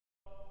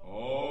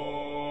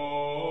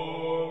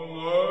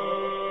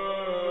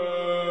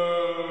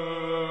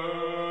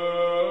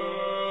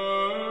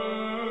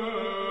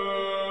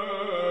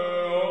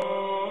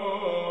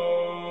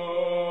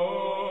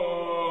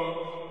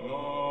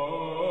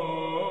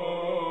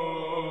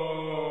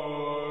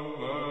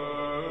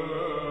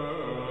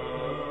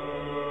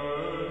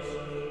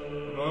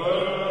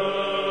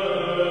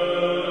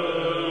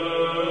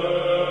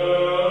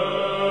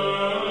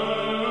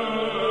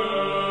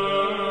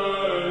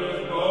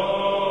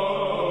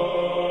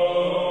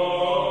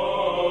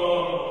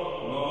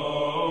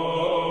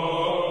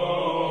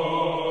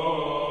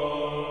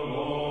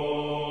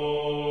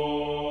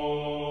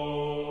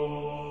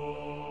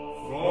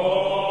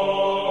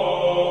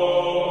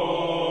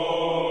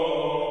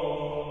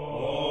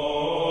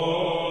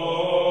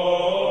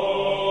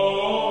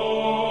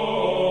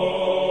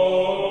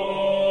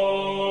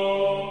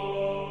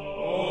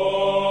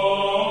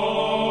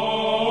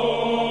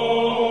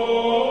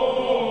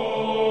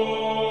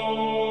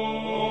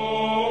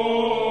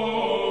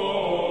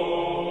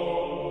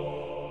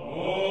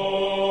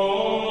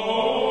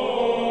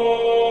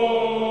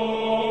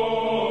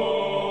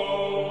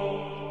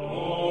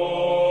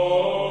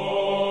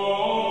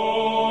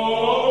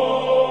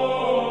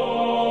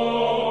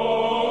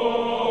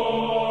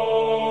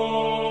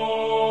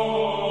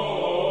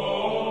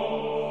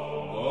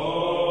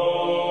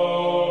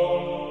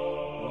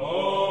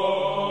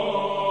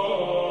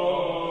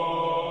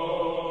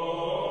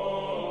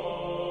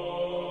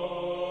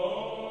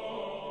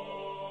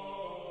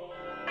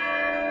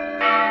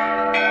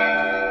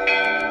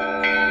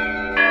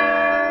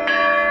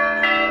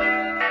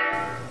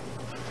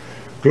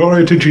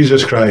Glory to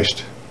Jesus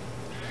Christ.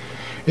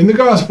 In the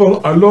Gospel,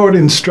 our Lord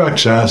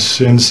instructs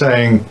us in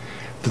saying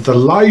that the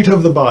light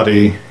of the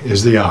body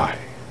is the eye.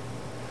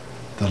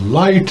 The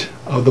light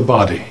of the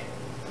body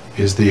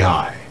is the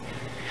eye.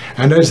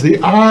 And as the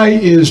eye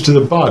is to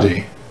the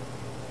body,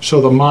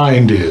 so the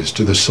mind is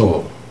to the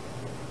soul.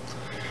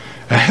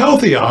 A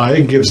healthy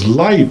eye gives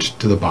light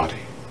to the body,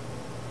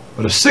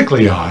 but a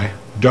sickly eye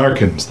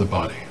darkens the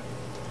body.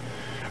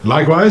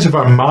 Likewise, if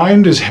our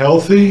mind is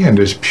healthy and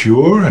is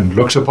pure and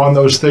looks upon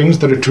those things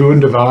that are true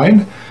and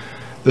divine,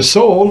 the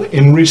soul,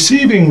 in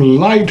receiving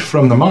light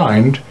from the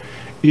mind,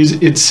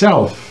 is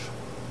itself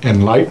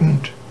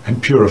enlightened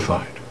and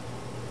purified.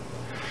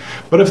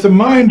 But if the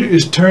mind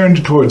is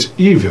turned towards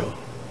evil,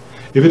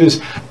 if it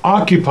is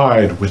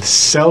occupied with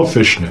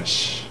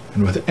selfishness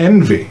and with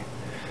envy,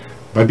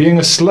 by being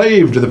a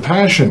slave to the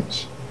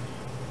passions,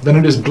 then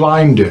it is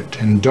blinded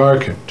and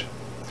darkened.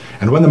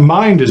 And when the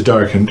mind is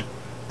darkened,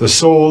 the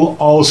soul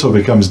also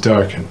becomes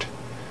darkened,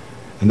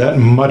 and that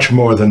much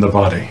more than the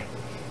body.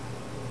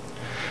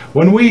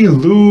 When we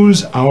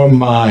lose our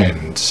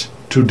minds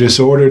to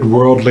disordered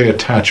worldly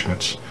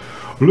attachments,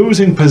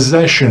 losing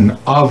possession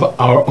of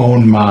our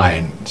own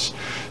minds,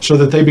 so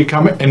that they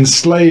become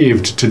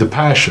enslaved to the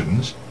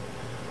passions,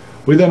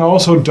 we then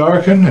also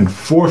darken and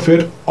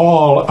forfeit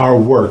all our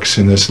works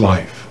in this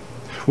life.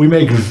 We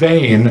make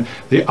vain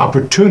the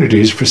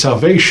opportunities for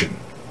salvation.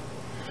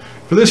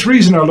 For this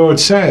reason our Lord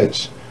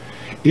says,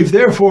 "If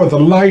therefore the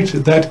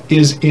light that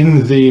is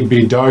in thee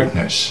be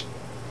darkness,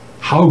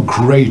 how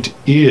great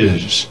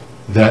is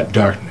that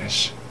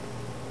darkness?"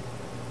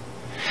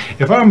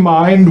 If our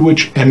mind,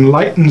 which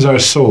enlightens our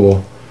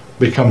soul,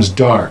 becomes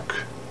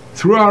dark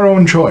through our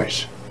own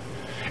choice,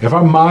 if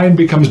our mind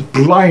becomes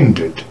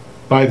blinded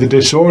by the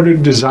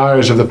disordered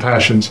desires of the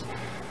passions,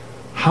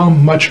 how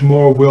much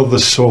more will the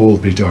soul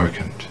be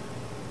darkened?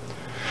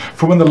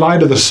 For when the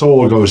light of the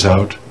soul goes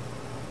out,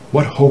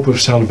 what hope of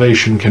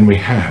salvation can we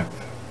have?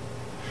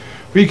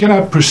 We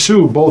cannot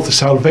pursue both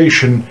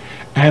salvation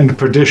and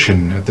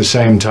perdition at the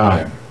same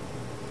time.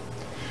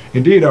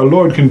 Indeed, our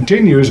Lord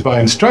continues by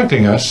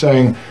instructing us,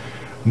 saying,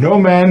 "No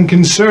man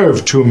can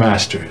serve two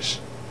masters,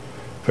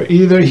 for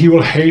either he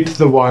will hate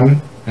the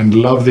one and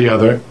love the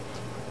other,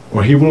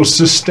 or he will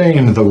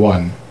sustain the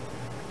one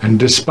and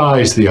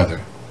despise the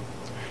other.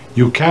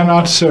 You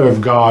cannot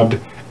serve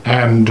God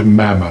and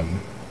mammon."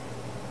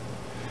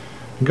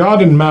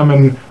 God and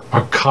mammon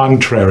are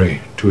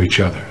contrary to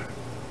each other.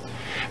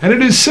 And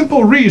it is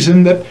simple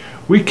reason that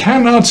we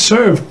cannot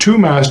serve two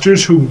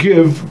masters who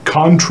give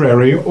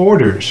contrary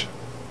orders.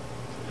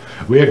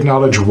 We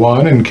acknowledge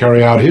one and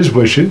carry out his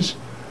wishes,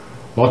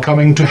 while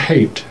coming to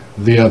hate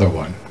the other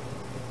one.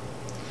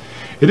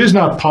 It is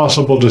not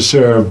possible to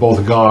serve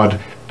both God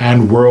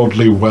and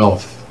worldly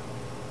wealth.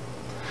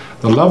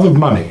 The love of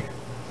money,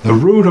 the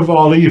root of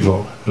all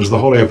evil, as the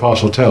Holy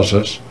Apostle tells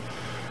us,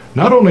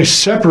 not only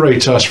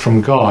separates us from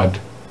God,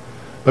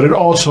 but it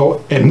also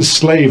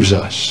enslaves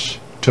us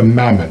to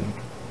mammon.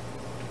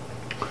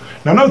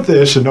 Now note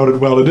this, and note it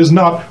well, it is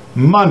not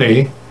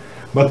money,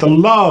 but the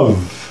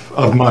love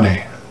of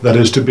money that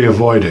is to be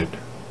avoided.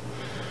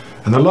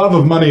 And the love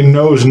of money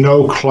knows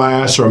no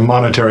class or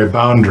monetary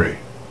boundary.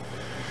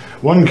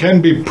 One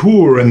can be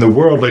poor in the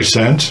worldly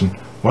sense, and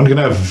one can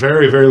have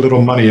very, very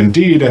little money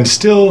indeed, and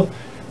still,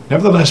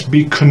 nevertheless,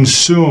 be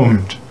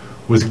consumed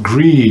with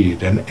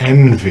greed and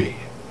envy.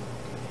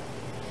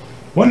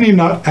 One need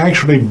not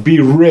actually be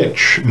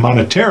rich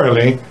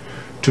monetarily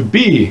to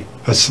be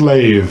a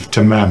slave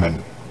to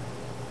mammon.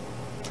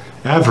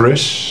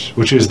 Avarice,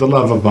 which is the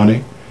love of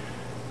money,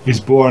 is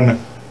born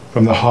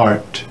from the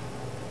heart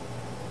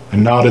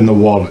and not in the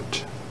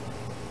wallet.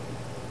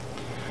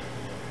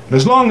 And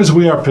as long as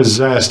we are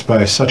possessed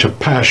by such a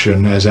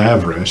passion as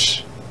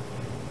avarice,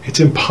 it's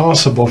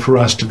impossible for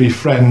us to be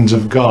friends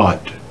of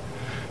God,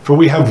 for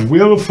we have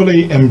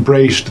willfully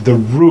embraced the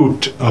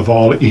root of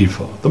all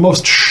evil, the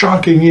most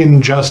shocking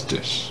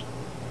injustice.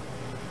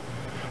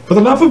 For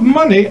the love of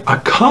money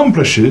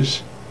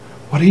accomplishes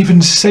what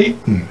even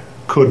Satan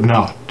could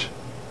not.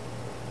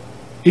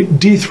 It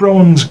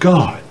dethrones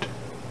God.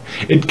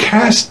 It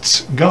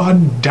casts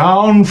God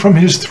down from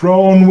his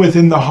throne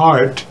within the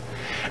heart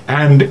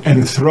and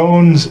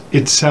enthrones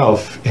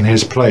itself in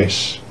his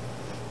place.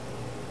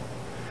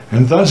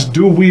 And thus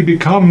do we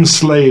become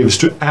slaves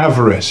to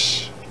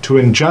avarice, to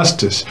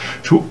injustice,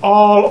 to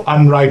all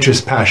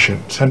unrighteous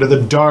passions, and to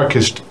the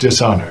darkest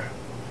dishonor.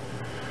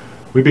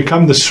 We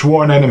become the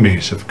sworn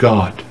enemies of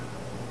God.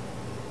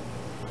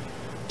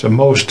 It's a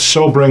most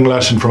sobering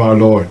lesson from our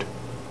Lord.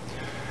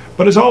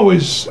 But as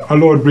always, our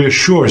Lord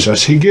reassures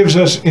us. He gives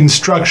us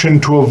instruction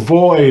to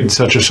avoid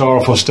such a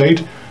sorrowful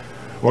state,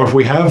 or if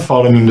we have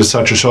fallen into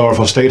such a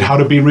sorrowful state, how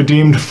to be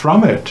redeemed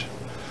from it.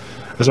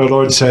 As our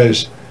Lord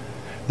says,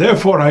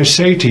 "Therefore I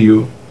say to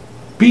you,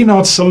 be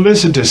not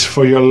solicitous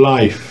for your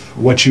life,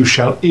 what you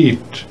shall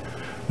eat,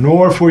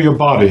 nor for your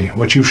body,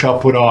 what you shall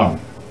put on.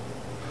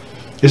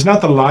 Is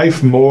not the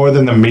life more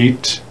than the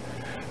meat,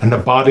 and the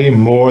body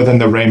more than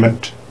the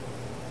raiment?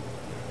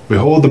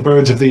 Behold the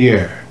birds of the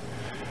air,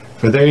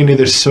 for they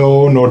neither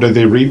sow nor do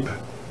they reap,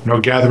 nor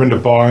gather into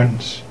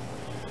barns,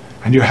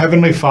 and your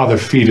heavenly Father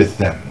feedeth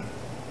them.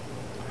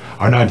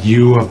 Are not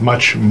you of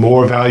much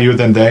more value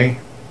than they?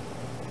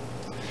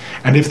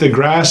 And if the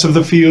grass of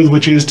the field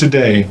which is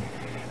today,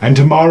 and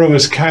tomorrow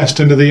is cast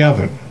into the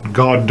oven,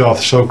 God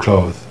doth so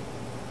clothe,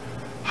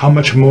 how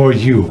much more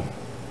you,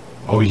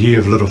 O ye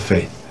of little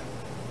faith?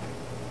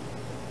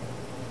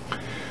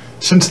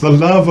 Since the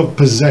love of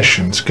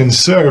possessions can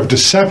serve to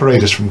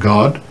separate us from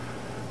God,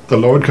 the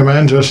Lord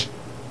commands us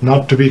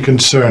not to be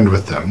concerned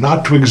with them,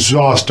 not to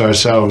exhaust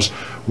ourselves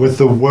with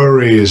the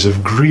worries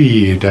of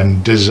greed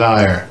and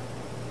desire.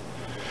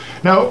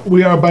 Now,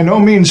 we are by no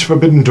means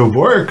forbidden to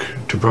work,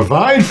 to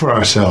provide for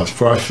ourselves,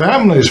 for our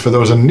families, for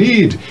those in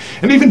need,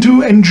 and even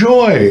to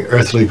enjoy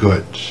earthly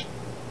goods.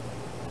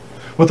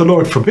 What the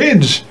Lord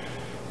forbids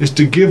is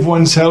to give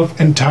oneself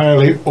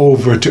entirely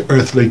over to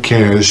earthly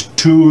cares,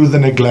 to the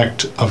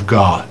neglect of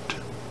God.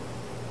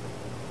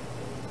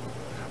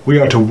 We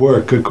are to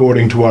work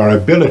according to our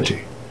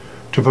ability,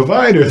 to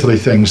provide earthly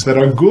things that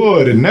are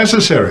good and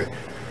necessary,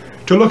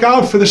 to look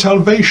out for the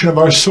salvation of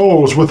our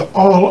souls with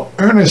all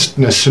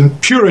earnestness and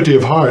purity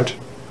of heart,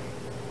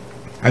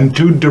 and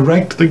to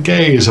direct the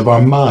gaze of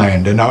our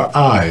mind and our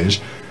eyes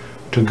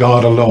to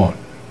God alone.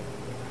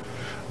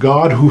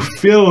 God who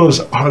fills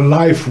our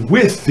life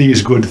with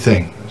these good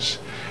things,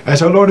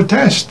 as our Lord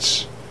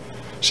attests,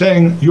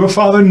 saying, Your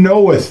Father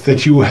knoweth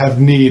that you have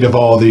need of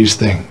all these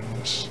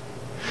things.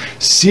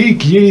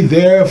 Seek ye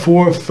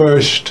therefore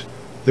first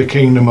the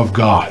kingdom of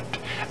God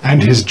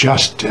and his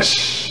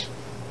justice,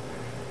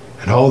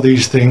 and all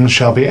these things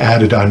shall be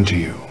added unto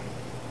you.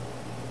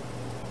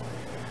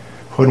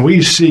 When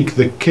we seek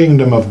the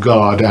kingdom of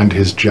God and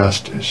his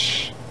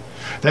justice,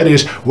 that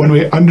is, when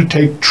we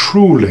undertake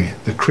truly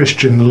the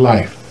Christian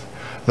life,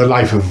 the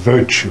life of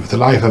virtue, the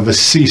life of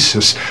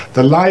ascesis,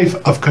 the life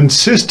of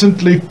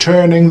consistently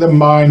turning the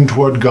mind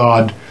toward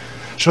God,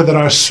 so that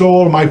our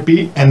soul might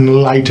be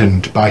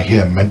enlightened by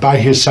him and by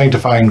his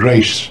sanctifying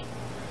grace,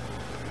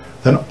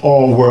 then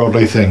all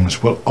worldly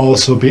things will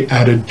also be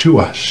added to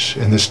us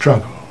in the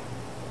struggle.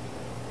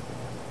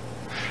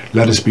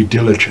 Let us be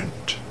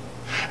diligent,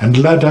 and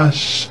let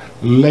us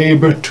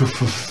labor to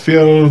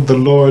fulfill the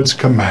Lord's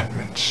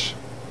commandments.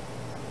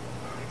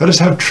 Let us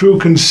have true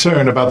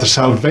concern about the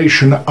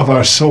salvation of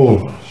our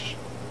souls.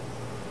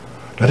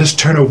 Let us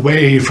turn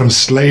away from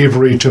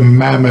slavery to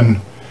mammon,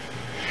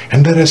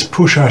 and let us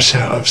push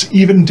ourselves,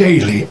 even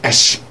daily,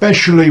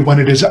 especially when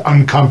it is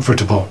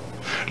uncomfortable.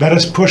 Let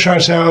us push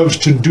ourselves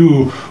to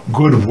do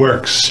good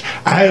works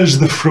as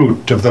the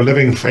fruit of the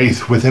living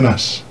faith within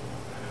us.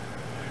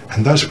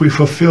 And thus we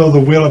fulfill the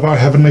will of our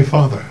Heavenly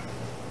Father.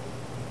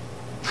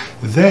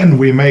 Then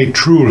we may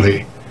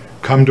truly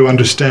come to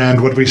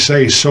understand what we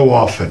say so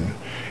often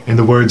in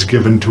the words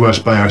given to us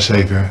by our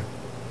Savior.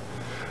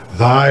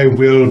 Thy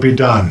will be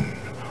done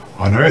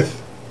on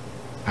earth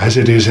as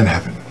it is in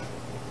heaven.